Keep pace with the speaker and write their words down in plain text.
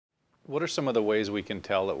What are some of the ways we can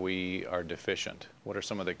tell that we are deficient? What are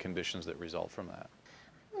some of the conditions that result from that?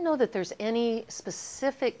 I don't know that there's any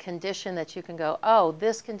specific condition that you can go, oh,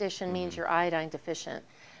 this condition means you're iodine deficient.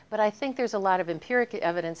 But I think there's a lot of empiric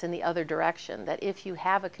evidence in the other direction, that if you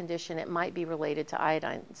have a condition, it might be related to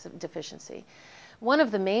iodine deficiency. One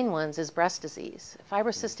of the main ones is breast disease.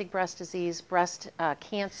 Fibrocystic breast disease, breast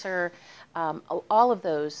cancer, all of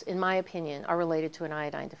those, in my opinion, are related to an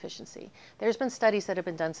iodine deficiency. There's been studies that have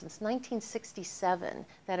been done since 1967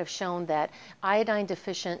 that have shown that iodine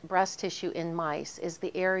deficient breast tissue in mice is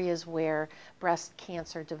the areas where breast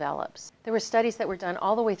cancer develops. There were studies that were done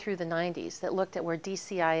all the way through the 90s that looked at where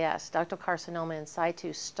DCIS, ductal carcinoma in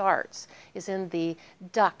situ, starts, is in the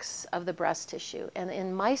ducts of the breast tissue. And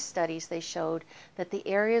in mice studies, they showed that the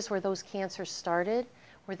areas where those cancers started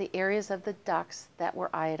were the areas of the ducts that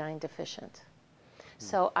were iodine deficient.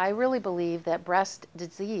 So I really believe that breast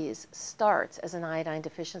disease starts as an iodine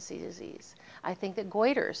deficiency disease. I think that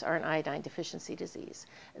goiters are an iodine deficiency disease.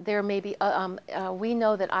 There may be, we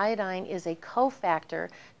know that iodine is a cofactor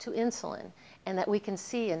to insulin, and that we can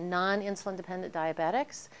see in non-insulin dependent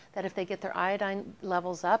diabetics that if they get their iodine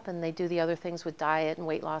levels up and they do the other things with diet and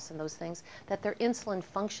weight loss and those things, that their insulin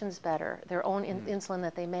functions better, their own insulin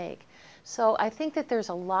that they make. So I think that there's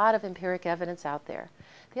a lot of empiric evidence out there.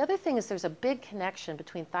 The other thing is there's a big connection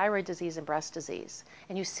between thyroid disease and breast disease,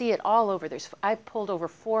 and you see it all over. I've pulled over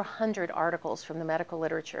 400 articles from the medical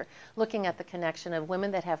literature looking at the connection of women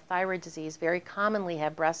that have thyroid disease very commonly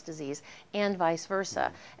have breast disease and vice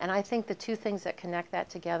versa. And I think the two things that connect that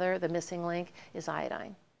together, the missing link, is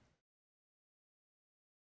iodine.